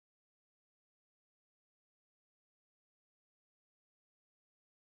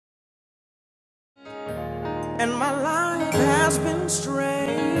and my life has been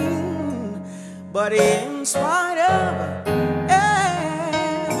strained. But in spite of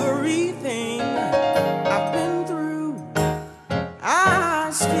everything I've been through,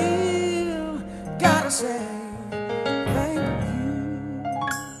 I still gotta say thank you.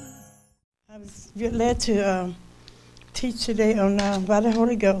 I was led to teach today on by the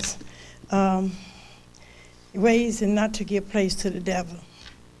Holy Ghost ways and not to give place to the devil.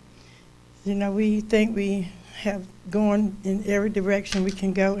 You know, we think we have gone in every direction we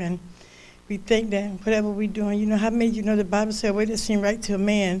can go, and we think that whatever we're doing, you know, how many of you know the Bible said, a way that seems right to a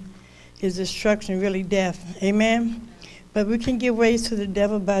man is destruction, really death. Amen? But we can give ways to the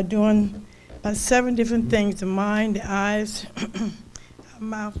devil by doing about 7 different things: the mind, the eyes, our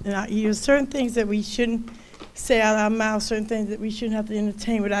mouth, and our ears. Certain things that we shouldn't say out of our mouth, certain things that we shouldn't have to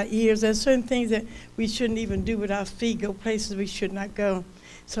entertain with our ears. There's certain things that we shouldn't even do with our feet, go places we should not go.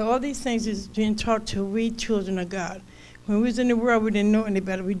 So all these things is being taught to we children of God. When we was in the world, we didn't know any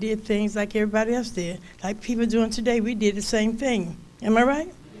better. We did things like everybody else did. Like people doing today, we did the same thing. Am I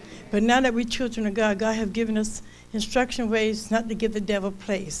right? But now that we're children of God, God has given us instruction ways not to give the devil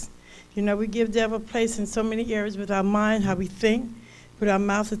place. You know, we give the devil place in so many areas with our mind, how we think, with our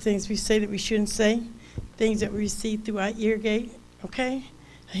mouth, the things we say that we shouldn't say, things that we receive through our ear gate, okay?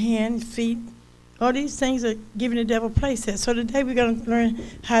 Hand, feet. All these things are giving the devil place at. So today we're going to learn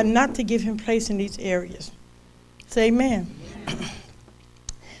how not to give him place in these areas. Say amen.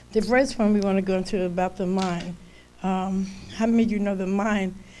 The first one we want to go into is about the mind. How many of you know the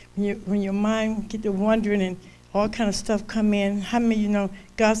mind? When your mind get to wondering and all kind of stuff come in, how many of you know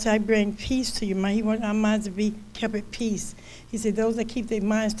God said, I bring peace to your mind. He wants our minds to be kept at peace. He said, those that keep their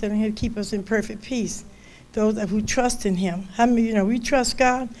minds steady, he'll keep us in perfect peace. Those who trust in him. How many of you know we trust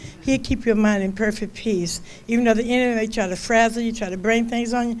God? He'll keep your mind in perfect peace. Even though the enemy may try to frazzle you, try to bring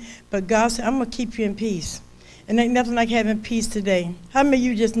things on you, but God said, I'm going to keep you in peace. And ain't nothing like having peace today. How many of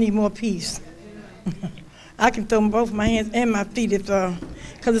you just need more peace? I can throw both my hands and my feet if, because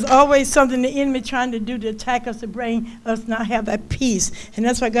there's always something the enemy trying to do to attack us, to bring us not have that peace. And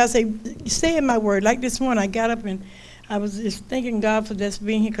that's why God said, stay in my word. Like this morning, I got up and I was just thanking God for just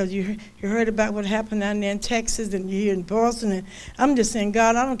being here, because you heard about what happened down there in Texas and you're here in Boston. And I'm just saying,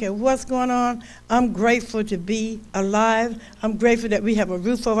 God, I don't care what's going on. I'm grateful to be alive. I'm grateful that we have a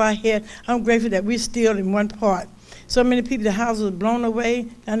roof over our head. I'm grateful that we're still in one part. So many people, the houses were blown away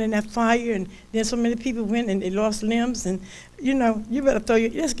down in that fire, and then so many people went and they lost limbs. And, you know, you better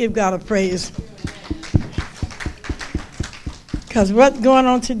let's give God a praise. Because what's going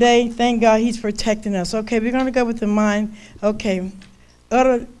on today, thank God he's protecting us. Okay, we're going to go with the mind. Okay,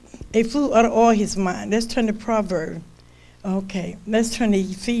 a fool utter all his mind. Let's turn to Proverbs. Okay, let's turn to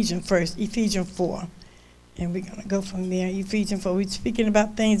Ephesians first, Ephesians 4. And we're going to go from there, Ephesians 4. We're speaking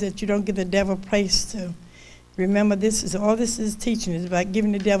about things that you don't give the devil place to. Remember, all this is teaching is about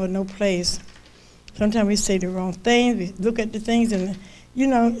giving the devil no place. Sometimes we say the wrong things. We look at the things and, you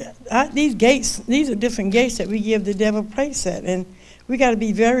know, these are different gates that we give the devil place at. And we got to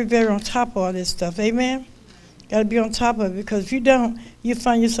be very, very on top of all this stuff. Amen? Got to be on top of it, because if you don't, you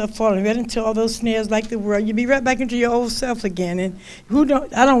find yourself falling right into all those snares like the world. You'll be right back into your old self again. And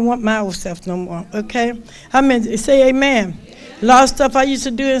I don't want my old self no more, okay? I mean, say amen. A lot of stuff I used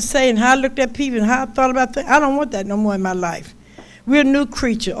to do and say, and how I looked at people and how I thought about things, I don't want that no more in my life. We're a new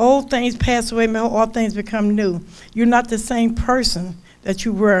creature. Old things pass away, all things become new. You're not the same person that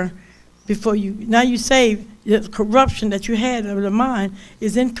you were before you. Now you say the corruption that you had of the mind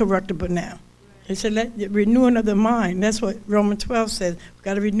is incorruptible now. It said the renewing of the mind. That's what Romans 12 says. We've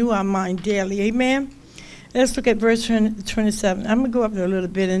got to renew our mind daily. Amen? Let's look at verse 27. I'm going to go up there a little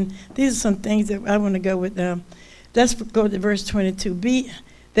bit, and these are some things that I want to go with. Let's go to verse 22.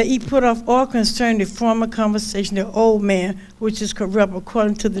 That ye put off all concerning the former conversation, the old man, which is corrupt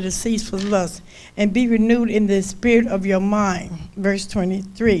according to the deceitful lust, and be renewed in the spirit of your mind. Verse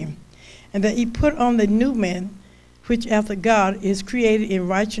 23. And that ye put on the new man, which after God is created in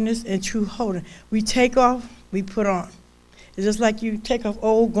righteousness and true holiness. We take off, we put on. It's just like you take off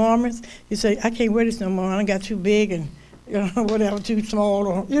old garments. You say, I can't wear this no more. I done got too big and whatever, too small,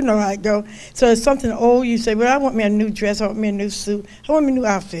 or you know how it goes. So it's something old, you say, well, I want me a new dress, I want me a new suit, I want me a new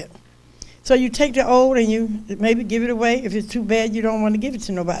outfit. So you take the old and you maybe give it away. If it's too bad, you don't want to give it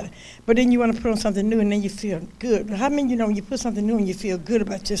to nobody. But then you want to put on something new, and then you feel good. How many you know when you put something new and you feel good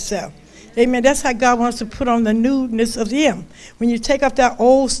about yourself? Amen. That's how God wants to put on the newness of him. When you take off that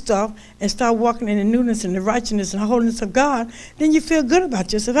old stuff and start walking in the newness and the righteousness and the holiness of God, then you feel good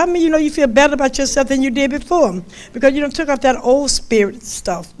about yourself. How many you know you feel better about yourself than you did before? Because you don't took off that old spirit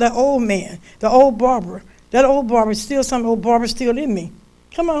stuff, that old man, the old barber. That old barber, still some old barber still in me.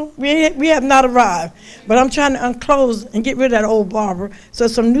 Come on, we have not arrived. But I'm trying to unclose and get rid of that old Barbara so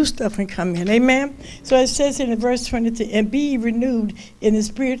some new stuff can come in. Amen? So it says in verse 22, and be ye renewed in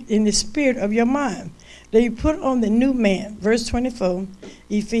the spirit of your mind. That you put on the new man. Verse 24,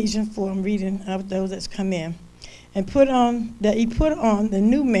 Ephesians 4, I'm reading of those that's come in. And put on the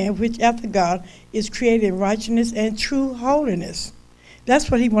new man, which after God is created in righteousness and true holiness. That's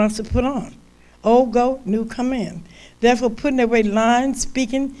what he wants to put on. Old go, new come in. Therefore, putting away lying,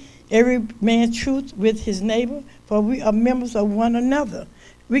 speaking every man truth with his neighbor, for we are members of one another.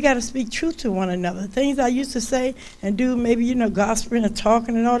 We got to speak truth to one another. Things I used to say and do, maybe, gossiping and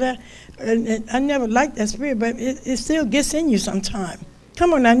talking and all that. And I never liked that spirit, but it still gets in you sometime.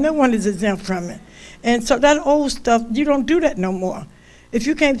 Come on now, no one is exempt from it. And so that old stuff, you don't do that no more. If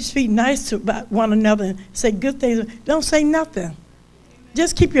you can't speak nice about one another and say good things, don't say nothing.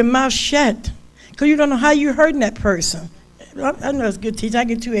 Just keep your mouth shut. Because you don't know how you're hurting that person. I know it's good teaching. I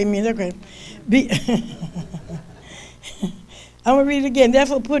get 2 amens. Okay. I'm going to read it again.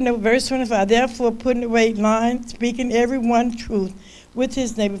 Verse 25. Therefore, putting away lying, speaking every one truth with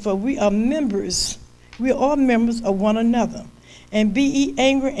his neighbor. For we are members. We are all members of one another. And be ye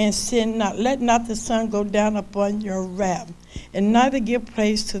angry and sin not. Let not the sun go down upon your wrath. And neither give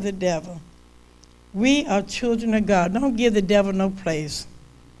place to the devil. We are children of God. Don't give the devil no place.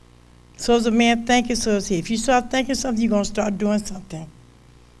 So as a man thinking, so is he. If you start thinking something, you're going to start doing something.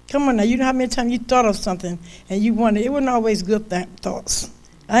 Come on now. You know how many times you thought of something and you wanted, it wasn't always good thoughts.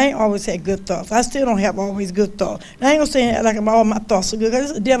 I ain't always had good thoughts. I still don't have always good thoughts. And I ain't going to say like all my thoughts are good,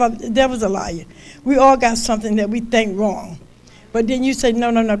 because the devil's a liar. We all got something that we think wrong. But then you say,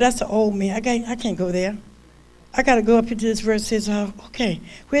 no, that's the old me. I can't go there. I got to go up into this verse that says, okay,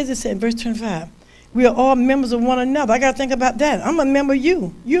 where's it say? Verse 25. We are all members of one another. I got to think about that. I'm a member of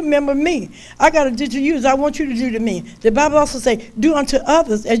you. You're a member of me. I got to do to you as I want you to do to me. The Bible also says, do unto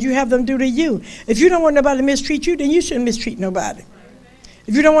others as you have them do to you. If you don't want nobody to mistreat you, then you shouldn't mistreat nobody.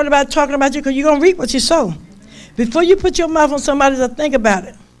 If you don't want nobody talking about you, because you're going to reap what you sow. Before you put your mouth on somebody, just think about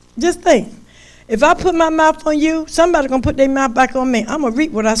it. Just think. If I put my mouth on you, somebody's going to put their mouth back on me. I'm going to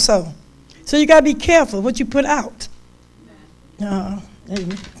reap what I sow. So you got to be careful what you put out.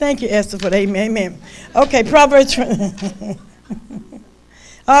 Amen. Thank you, Esther, for that. Amen. Okay, Proverbs.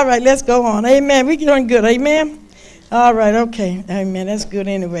 All right, let's go on. Amen. We're doing good. Amen. All right, okay. Amen. That's good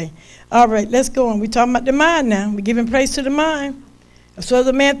anyway. All right, let's go on. We're talking about the mind now. We're giving praise to the mind. So as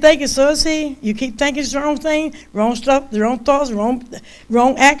a man thinking, so is he. You keep thinking the wrong thing, wrong stuff, the wrong thoughts,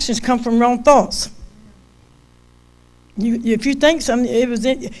 wrong actions come from wrong thoughts. If you think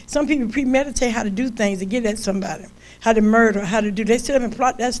something, some people premeditate how to do things to get at somebody. How to murder, how to do. They sit up and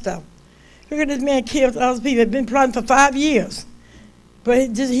plot that stuff. Look at this man killed all those people. He'd been plotting for 5 years.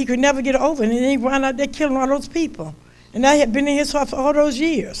 But he could never get over it. And then he wound out there killing all those people. And that had been in his heart for all those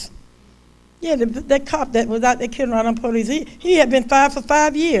years. Yeah, that cop that was out there killing all them police, he had been fired for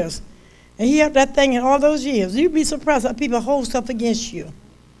 5 years. And he had that thing in all those years. You'd be surprised how people hold stuff against you.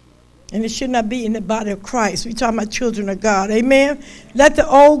 And it should not be in the body of Christ. We're talking about children of God. Amen? Let the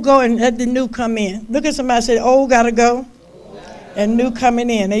old go and let the new come in. Look at somebody and say, old got to go and new coming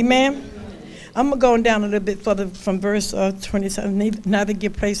in. Amen? I'm going down a little bit further from verse 27. Neither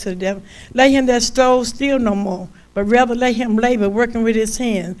give place to the devil. Let him that stole steal no more, but rather let him labor, working with his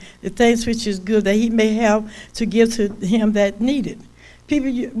hands, the things which is good, that he may have to give to him that needed.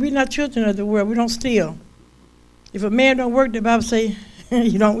 People, we're not children of the world. We don't steal. If a man don't work, the Bible say,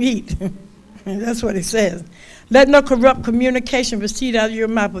 you don't eat. That's what it says. Let no corrupt communication proceed out of your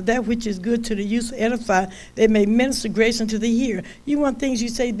mouth, but that which is good to the use of edify, they may minister grace unto the hearer. You want things you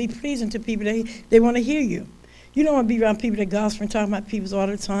say to be pleasing to people. They want to hear you. You don't want to be around people that gossip and talk about people all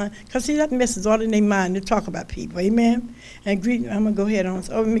the time. Because, see, that messes all in their mind to talk about people. Amen? And greet, I'm going to go ahead on.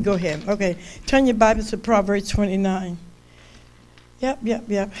 Oh, let me go ahead. Okay. Turn your Bible to Proverbs 29.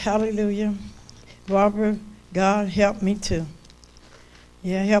 Yep. Hallelujah. Barbara, God, help me too.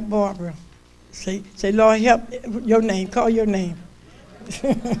 Yeah, help Barbara. Say, Lord, help your name. Call your name.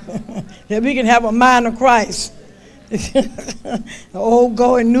 That we can have a mind of Christ. The old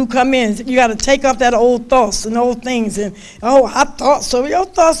go and new come in. You got to take off that old thoughts and old things. And, I thought so. Your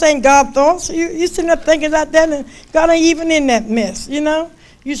thoughts ain't God thoughts. You sitting there thinking like that, and God ain't even in that mess, you know?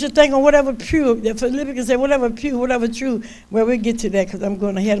 You should think on whatever pure. Philippians say whatever pure, whatever true. Well, we'll get to that because I'm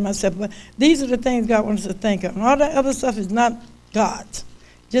going ahead of myself. But these are the things God wants us to think of. And all that other stuff is not God.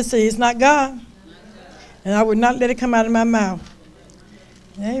 Just say it's not God. And I would not let it come out of my mouth.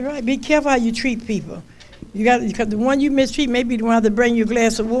 That's right. Be careful how you treat people. Because the one you mistreat may be the one to bring you a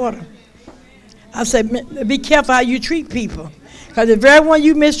glass of water. I said, be careful how you treat people. Because the very one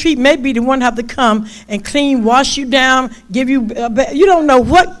you mistreat may be the one have to come and clean, wash you down, give you you don't know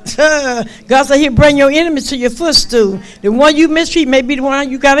what. God said he'll bring your enemies to your footstool. The one you mistreat may be the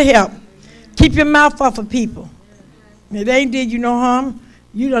one you got to help. Keep your mouth off of people. If they ain't did you no harm,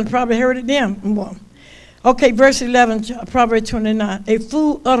 you done probably heard of them. Well, okay, verse 11, Proverbs 29. A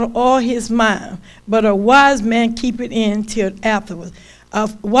fool utter all his mind, but a wise man keep it in till afterwards. A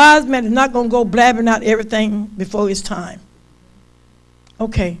wise man is not going to go blabbing out everything before his time.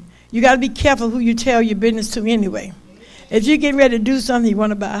 Okay, you got to be careful who you tell your business to anyway. If you're getting ready to do something, you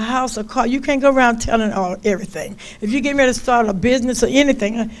want to buy a house or car, you can't go around telling everything. If you're getting ready to start a business or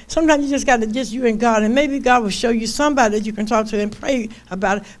anything, sometimes you just got to just you and God, and maybe God will show you somebody that you can talk to and pray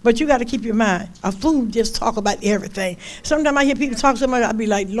about it, but you got to keep your mind. A fool just talk about everything. Sometimes I hear people talk so much, I'll be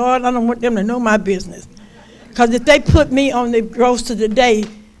like, Lord, I don't want them to know my business. Because if they put me on the roaster today,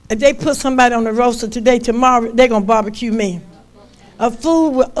 if they put somebody on the roaster today, tomorrow they're going to barbecue me. A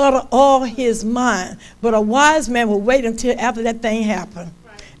fool will utter all his mind, but a wise man will wait until after that thing happened.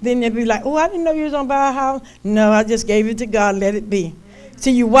 Then they'll be like, oh, I didn't know you was going to buy a house. No, I just gave it to God, let it be.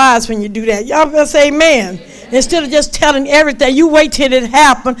 See, you wise when you do that. Y'all better say amen. Instead of just telling everything, you wait till it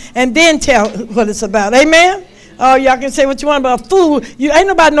happens and then tell what it's about. Amen? Oh, y'all can say what you want about a fool. You ain't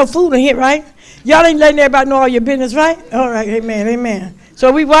nobody no fool in here, right? Y'all ain't letting everybody know all your business, right? All right, amen, amen.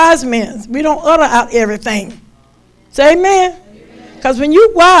 So we wise men. We don't utter out everything. Say amen. Because when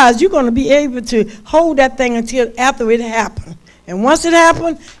you're wise, you're going to be able to hold that thing until after it happened. And once it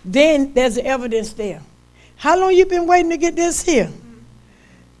happened, then there's the evidence there. How long you been waiting to get this here?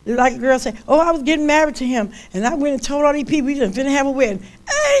 Like a girl say, oh, I was getting married to him, and I went and told all these people we didn't finna have a wedding.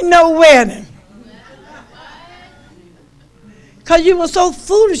 Ain't no wedding. Because you were so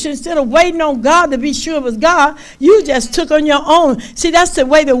foolish, instead of waiting on God to be sure it was God, you just took on your own. See, that's the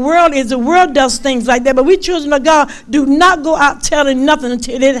way the world is. The world does things like that. But we children of God do not go out telling nothing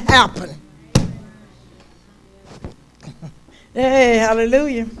until it happened. Hey,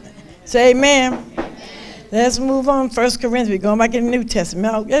 hallelujah. Say amen. Amen. Let's move on. 1 Corinthians. We're going back in the New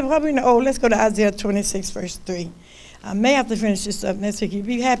Testament. Let's go to Isaiah 26, verse 3. I may have to finish this up next week. You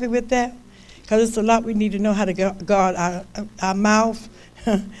be happy with that? Because it's a lot we need to know how to guard our mouth,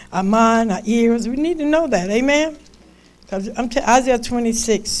 our mind, our ears. We need to know that, amen? Because Isaiah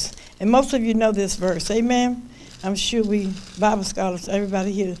 26, and most of you know this verse, amen? I'm sure we Bible scholars,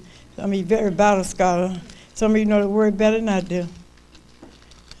 everybody here, some of you very Bible scholar. Some of you know the word better than I do.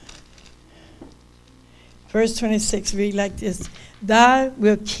 Verse 26 read like this: Thou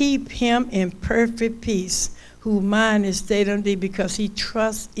will keep him in perfect peace, whose mind is stayed on thee, because he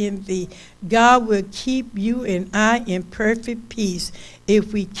trusts in thee. God will keep you and I in perfect peace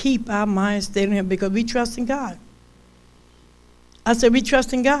if we keep our minds stayed on him, because we trust in God. I said we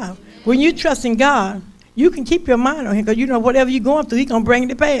trust in God. When you trust in God, you can keep your mind on him, because you know whatever you're going through, he's going to bring it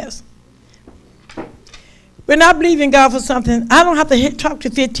to pass. When I believe in God for something, I don't have to talk to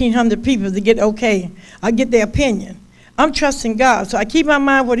 1,500 people to get okay. I get their opinion. I'm trusting God, so I keep my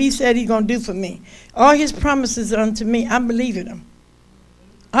mind what he said he's going to do for me. All his promises unto me, I'm believing them.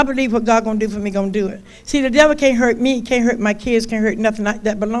 I believe what God going to do for me, going to do it. See, the devil can't hurt me, can't hurt my kids, can't hurt nothing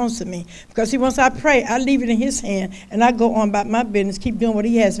that belongs to me. Because see, once I pray, I leave it in his hand, and I go on about my business, keep doing what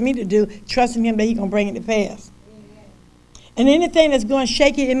he has me to do, trusting him that he's going to bring it to pass. And anything that's going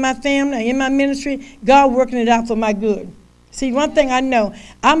shaky in my family, in my ministry, God working it out for my good. See, one thing I know,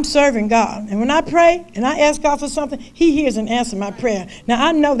 I'm serving God. And when I pray and I ask God for something, he hears and answers my prayer. Now,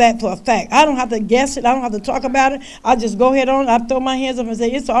 I know that for a fact. I don't have to guess it. I don't have to talk about it. I just go ahead on. I throw my hands up and say,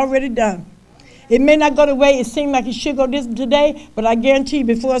 it's already done. It may not go the way it seemed like it should go today, but I guarantee you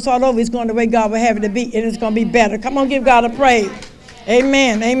before it's all over, it's going the way God will have it to be, and it's going to be better. Come on, give God a praise.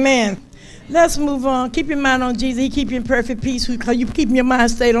 Amen, amen. Let's move on. Keep your mind on Jesus. He keep you in perfect peace because you keep your mind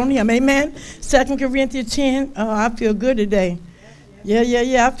stayed on him. Amen. 2 Corinthians 10. Oh, I feel good today.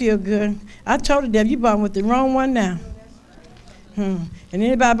 Yeah, I feel good. I told the devil, you bought with the wrong one now. And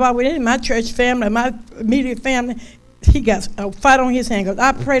anybody bought with any of my church family, my immediate family, he got a fight on his hand because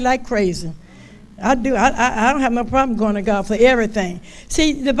I pray like crazy. I do. I don't have no problem going to God for everything.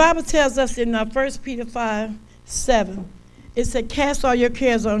 See, the Bible tells us in 1 Peter 5:7, it said, cast all your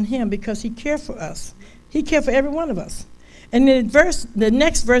cares on him because he cares for us. He cares for every one of us. And then the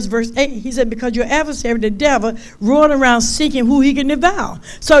next verse, verse 8, he said, because your adversary, the devil, roaring around seeking who he can devour.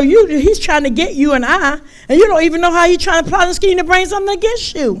 So he's trying to get you and I, and you don't even know how he's trying to plot and scheme to bring something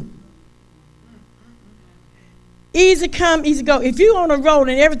against you. Easy come, easy go. If you're on a road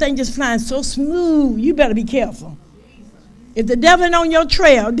and everything just flying so smooth, you better be careful. If the devil ain't on your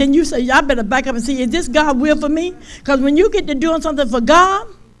trail, then you say, I better back up and see, is this God's will for me? Because when you get to doing something for God,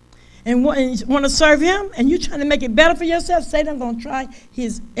 and want to serve him, and you trying to make it better for yourself, Satan's going to try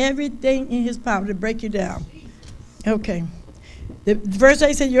everything in his power to break you down. Okay. The verse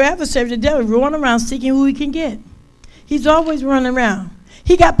 8 said, your adversary, the devil, running around seeking who he can get. He's always running around.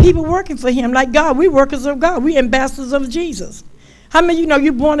 He got people working for him like God. We workers of God. We ambassadors of Jesus. How many of you know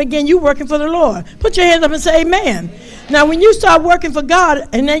you're born again, you working for the Lord? Put your hands up and say amen. Now, when you start working for God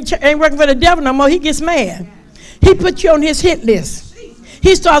and ain't working for the devil no more, he gets mad. He put you on his hit list.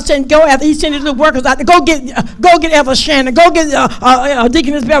 He starts saying, go after. He sent his little workers out to go get Eva Shannon, go get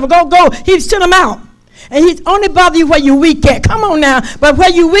Deaconess Beverly, go. He sent them out. And he's only bother you where you're weak at. Come on now. But where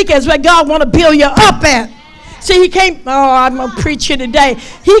you weak at is where God want to build you up at. See, he can't, I'm going to preach here today.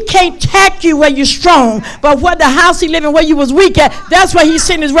 He can't tack you where you're strong. But what the house he live in where you was weak at, that's where he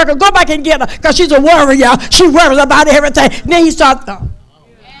sent his worker. Go back and get her because she's a worrier. She worries about everything. And then he starts, I'm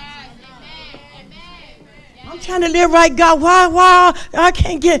trying to live right, God. Why? I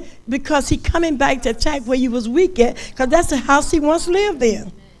can't get, because he coming back to attack where you was weak at because that's the house he once lived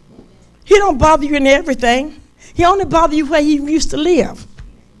in. He don't bother you in everything. He only bother you where he used to live.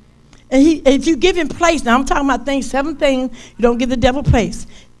 And if you give him place, now I'm talking about things, 7 things, you don't give the devil place.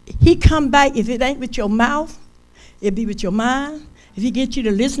 He come back, if it ain't with your mouth, it'll be with your mind. If he gets you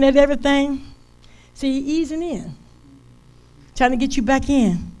to listen at everything, see, he easing in. Trying to get you back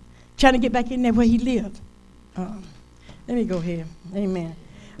in. Trying to get back in there where he lived. Let me go here. Amen.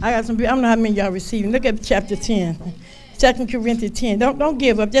 I got some, I don't know how many of y'all receiving. Look at chapter 10. 2 Corinthians 10. Don't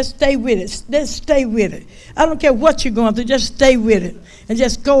give up. Just stay with it. Just stay with it. I don't care what you're going through. Just stay with it. And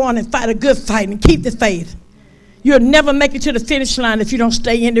just go on and fight a good fight and keep the faith. You'll never make it to the finish line if you don't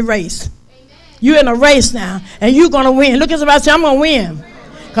stay in the race. Amen. You're in a race now, and you're going to win. Look at somebody and say, I'm going to win.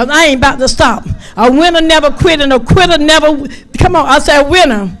 Because I ain't about to stop. A winner never quit, and a quitter never... Come on, I say a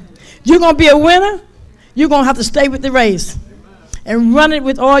winner. You're going to be a winner, you're going to have to stay with the race. And run it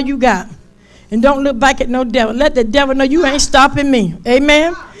with all you got. And don't look back at no devil. Let the devil know you ain't stopping me.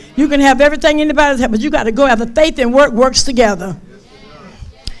 Amen? You can have everything anybody's have, but you got to go after faith and work works together.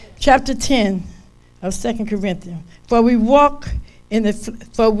 Chapter 10 of 2 Corinthians. For though we walk in the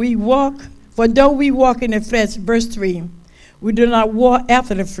flesh, verse 3, we do not war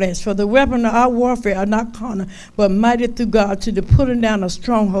after the flesh. For the weapons of our warfare are not carnal, but mighty through God to the putting down of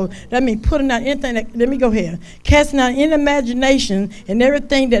strongholds. That means putting down anything let me go here. Casting down any imagination and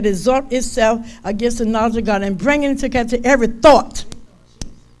everything that exalts itself against the knowledge of God, and bringing into captivity every thought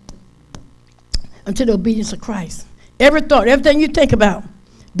unto the obedience of Christ. Every thought, everything you think about,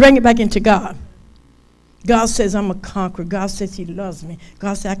 bring it back into God. God says I'm a conqueror. God says he loves me.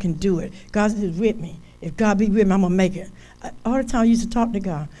 God says I can do it. God is with me. If God be with me, I'm going to make it. All the time I used to talk to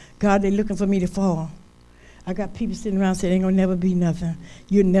God. God, they're looking for me to fall. I got people sitting around saying, ain't going to never be nothing.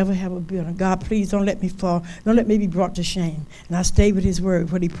 You'll never have a building. God, please don't let me fall. Don't let me be brought to shame. And I stayed with his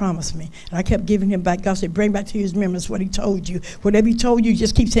word, what he promised me. And I kept giving him back. God said, bring back to his remembrance what he told you. Whatever he told you,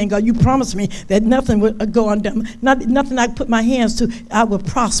 just keep saying, God, you promised me that nothing would go undone. Nothing I put my hands to, I will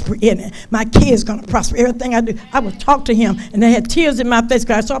prosper in it. My kids going to prosper. Everything I do, I would talk to him. And they had tears in my face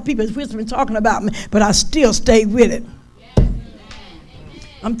because I saw people whispering, talking about me. But I still stayed with it.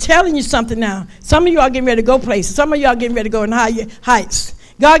 I'm telling you something now. Some of y'all getting ready to go places. Some of y'all getting ready to go in higher heights.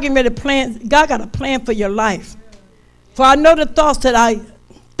 God getting ready to plan. God got a plan for your life. For I know the thoughts that I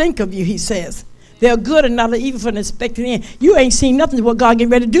think of you, he says. They're good and not evil for the expected end. You ain't seen nothing of what God getting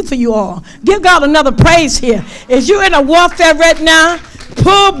ready to do for you all. Give God another praise here. If you're in a warfare right now,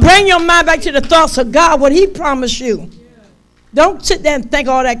 bring your mind back to the thoughts of God, what he promised you. Don't sit there and think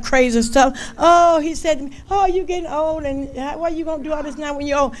all that crazy stuff. Oh, he said to me, oh, you getting old, and why you going to do all this now when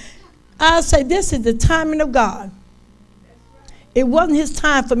you're old? I say, this is the timing of God. It wasn't his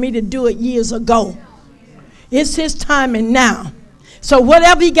time for me to do it years ago. It's his timing now. So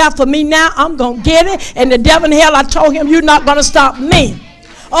whatever he got for me now, I'm going to get it. And the devil in hell, I told him, you're not going to stop me.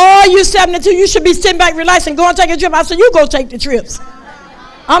 Oh, you 72, you should be sitting back, relaxing, go and take a trip. I said, you go take the trips.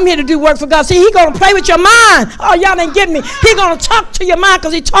 I'm here to do work for God. See, he's going to play with your mind. Oh, y'all ain't getting me. He's going to talk to your mind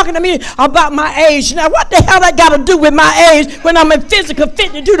because he's talking to me about my age. Now, what the hell that got to do with my age when I'm in physical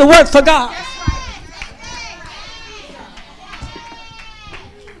fit to do the work for God?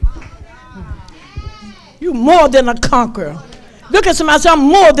 You're more than a conqueror. Look at somebody and say, I'm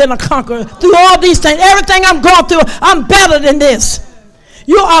more than a conqueror. Through all these things, everything I'm going through, I'm better than this.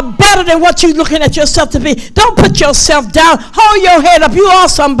 You are better than what you're looking at yourself to be. Don't put yourself down. Hold your head up. You are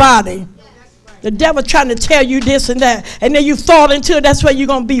somebody. The devil trying to tell you this and that. And then you fall into it. That's where you're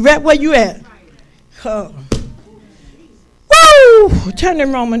going to be. Right where you at. Oh. Woo! Turn to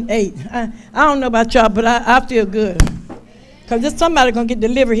Romans 8. I don't know about y'all, but I feel good. Because there's somebody going to get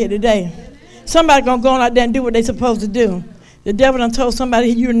delivered here today. Somebody going to go on out there and do what they're supposed to do. The devil done told somebody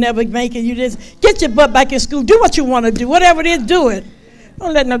you'll never make it. You just get your butt back in school. Do what you want to do. Whatever it is, do it.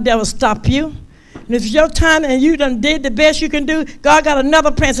 Don't let no devil stop you. And if it's your time and you done did the best you can do, God got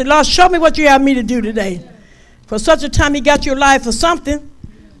another plan. Say, Lord, show me what you have me to do today. For such a time, he got your life for something,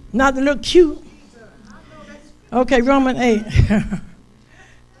 not to look cute. Okay, Romans 8.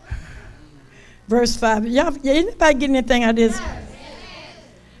 Verse 5. Y'all, anybody getting anything out of this?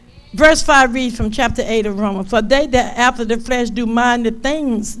 Verse 5 reads from chapter 8 of Romans. For they that after the flesh do mind the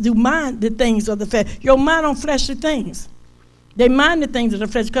things of the flesh. Your mind on fleshly things. They mind the things of the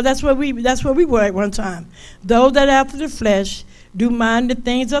flesh, because that's where we were at one time. Those that after the flesh do mind the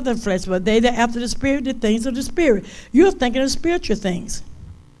things of the flesh, but they that after the spirit, the things of the spirit. You're thinking of spiritual things.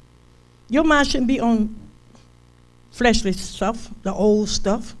 Your mind shouldn't be on fleshly stuff, the old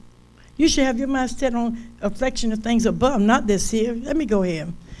stuff. You should have your mind set on affection of things above, not this here. Let me go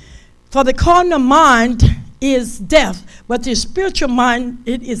ahead. For the carnal mind is death, but the spiritual mind,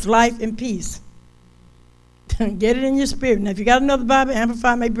 it is life and peace. Get it in your spirit. Now, if you got another Bible,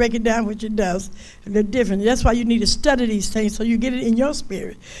 Amplify may break it down, which it does. They're different. That's why you need to study these things so you get it in your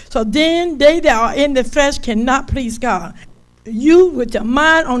spirit. So then they that are in the flesh cannot please God. You with your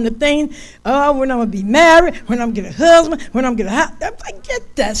mind on the thing, oh, when I'm going to be married, when I'm going to get a husband, when I'm going to have,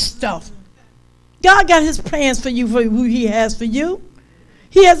 forget that stuff. God got his plans for you, for who he has for you.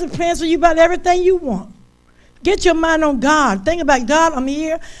 He has a plans for you about everything you want. Get your mind on God. Think about, God, I'm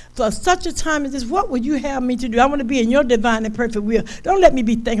here for such a time as this. What would you have me to do? I want to be in your divine and perfect will. Don't let me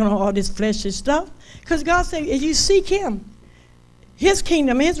be thinking on all this fleshly stuff. Because God said, if you seek him, his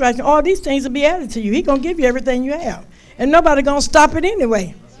kingdom, his righteousness, all these things will be added to you. He's going to give you everything you have. And nobody going to stop it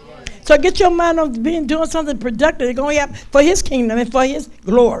anyway. So get your mind on doing something productive. It's going to happen for his kingdom and for his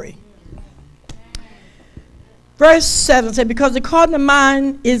glory. Verse 7 says, because the carnal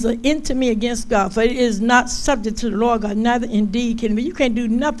mind is an enemy against God, for it is not subject to the Lord God, neither indeed can be. You can't do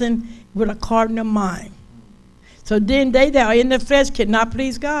nothing with a carnal mind. So then they that are in the flesh cannot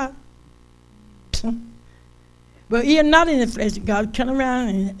please God. But ye are not in the flesh. God come around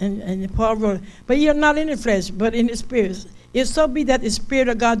and Paul wrote, but ye are not in the flesh, but in the spirit. If so be that the Spirit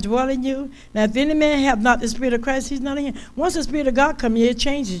of God dwell in you. Now if any man have not the Spirit of Christ, he's not in him. Once the Spirit of God come in, it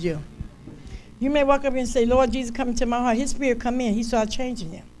changes you. You may walk up and say, Lord Jesus, come into my heart. His spirit come in. He started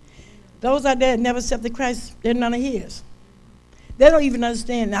changing you. Those out there that never accepted Christ, they're none of his. They don't even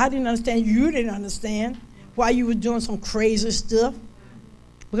understand. I didn't understand. You didn't understand why you were doing some crazy stuff.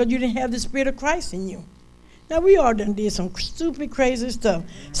 Because you didn't have the Spirit of Christ in you. Now, we all done did some stupid, crazy stuff.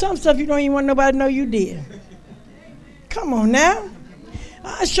 Some stuff you don't even want nobody to know you did. Come on now.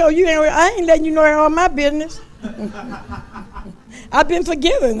 I'll show you. I ain't letting you know all my business. I've been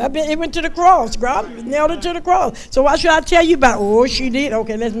forgiven. It went to the cross. God nailed it to the cross. So why should I tell you about it? Oh, she did?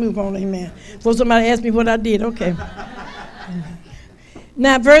 Okay, let's move on, amen. Before somebody asks me what I did, okay.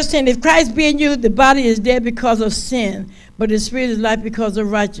 Now, verse 10, if Christ be in you, the body is dead because of sin, but the spirit is life because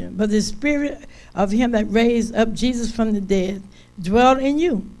of righteousness. But the spirit of him that raised up Jesus from the dead dwell in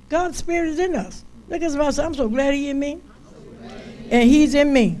you. God's spirit is in us. Look at somebody say, I'm so glad he in me. And he's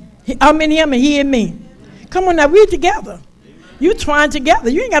in me. I'm in him and he in me. Come on now, we're together. You twine together.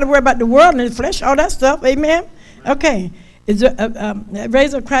 You ain't got to worry about the world and the flesh, all that stuff. Amen? Okay.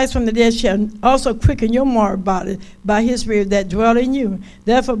 Raise up Christ from the dead shall also quicken your mortal body by his spirit that dwell in you.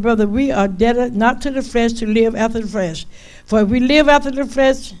 Therefore, brother, we are debtors not to the flesh to live after the flesh. For if we live after the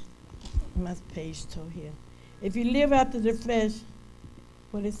flesh, my page toe here. If you live after the flesh,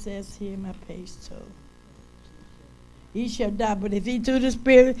 what it says here, my page toe. He shall die, but if he through the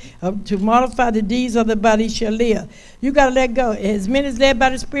spirit to mortify the deeds of the body, he shall live. You got to let go. As many as led by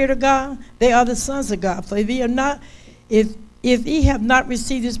the Spirit of God, they are the sons of God. For if ye are not, if ye have not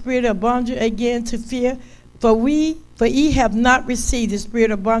received the spirit of bondage again to fear, for ye have not received the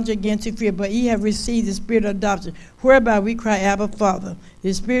spirit of bondage again to fear, but ye have received the spirit of adoption, whereby we cry, Abba, Father.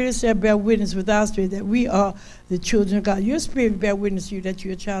 The Spirit itself bear witness with our spirit that we are the children of God. Your spirit bear witness to you that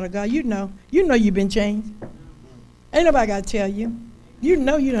you're a child of God. You know you've been changed. Ain't nobody got to tell you. You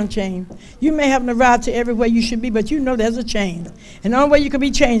know you done changed. You may haven't arrived to everywhere you should be, but you know there's a change. And the only way you can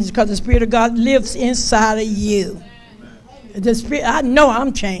be changed is because the Spirit of God lives inside of you. The Spirit, I know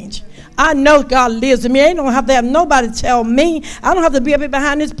I'm changed. I know God lives in me. I don't have to have nobody tell me. I don't have to be up here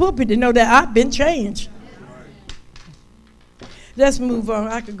behind this pulpit to know that I've been changed. Let's move on.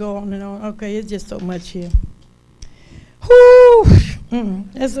 I could go on and on. Okay, it's just so much here. Whoo!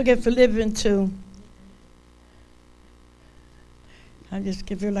 Let's look at Philippians 2. I just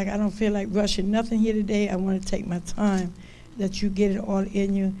feel like I don't feel like rushing nothing here today. I want to take my time, that you get it all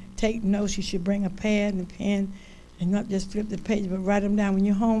in you. Take notes. You should bring a pad and a pen and not just flip the page, but write them down. When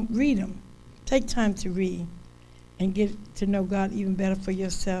you're home, read them. Take time to read and get to know God even better for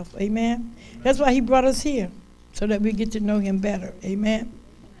yourself. Amen? That's why he brought us here, so that we get to know him better. Amen?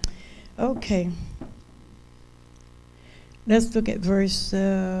 Okay. Let's look at verse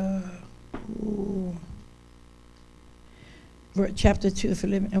chapter 2 of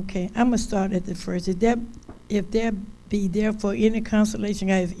 11. Okay, I'm going to start at the first. If there be therefore any consolation,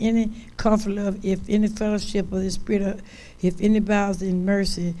 if any comfort, love, if any fellowship of the Spirit, if any bowels in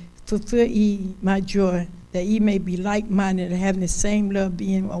mercy, fulfill ye my joy, that ye may be like-minded and having the same love,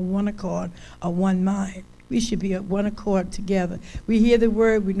 being on one accord or one mind. We should be at one accord together. We hear the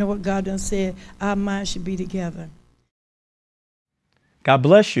word, we know what God done said, our minds should be together. God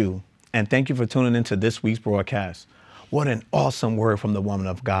bless you, and thank you for tuning into this week's broadcast. What an awesome word from the woman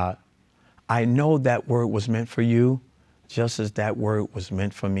of God. I know that word was meant for you, just as that word was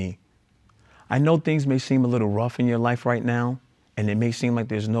meant for me. I know things may seem a little rough in your life right now, and it may seem like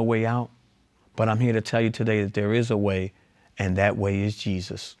there's no way out, but I'm here to tell you today that there is a way, and that way is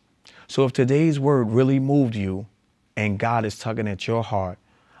Jesus. So if today's word really moved you, and God is tugging at your heart,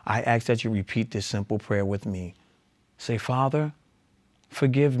 I ask that you repeat this simple prayer with me. Say, Father,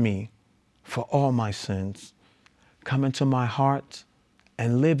 forgive me for all my sins. Come into my heart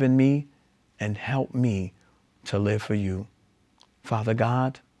and live in me and help me to live for you. Father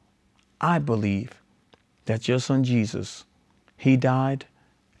God, I believe that your son Jesus, he died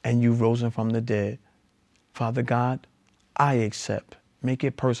and you rose him from the dead. Father God, I accept, make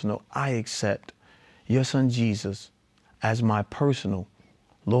it personal, I accept your son Jesus as my personal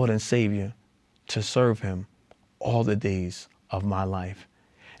Lord and Savior to serve him all the days of my life.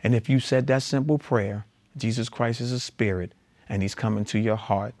 And if you said that simple prayer, Jesus Christ is a spirit and he's coming to your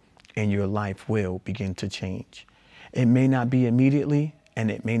heart, and your life will begin to change. It may not be immediately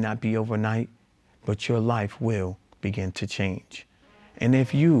and it may not be overnight, but your life will begin to change. And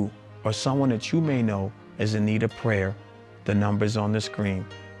if you or someone that you may know is in need of prayer, the number is on the screen.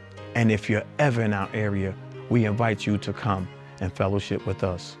 And if you're ever in our area, we invite you to come and fellowship with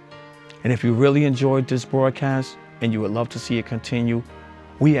us. And if you really enjoyed this broadcast and you would love to see it continue,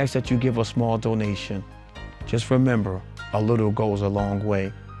 we ask that you give a small donation. Just remember, a little goes a long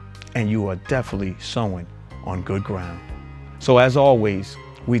way, and you are definitely sowing on good ground. So as always,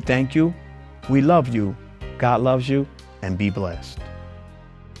 we thank you, we love you, God loves you, and be blessed.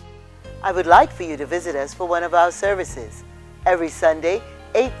 I would like for you to visit us for one of our services every Sunday,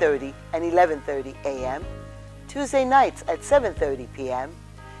 8:30 and 11:30 a.m., Tuesday nights at 7:30 p.m.,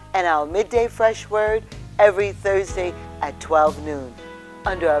 and our midday fresh word every Thursday at 12 noon,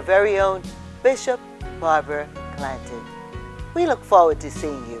 under our very own Bishop Barbara Clanton. We look forward to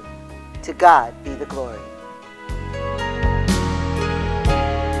seeing you. To God be the glory.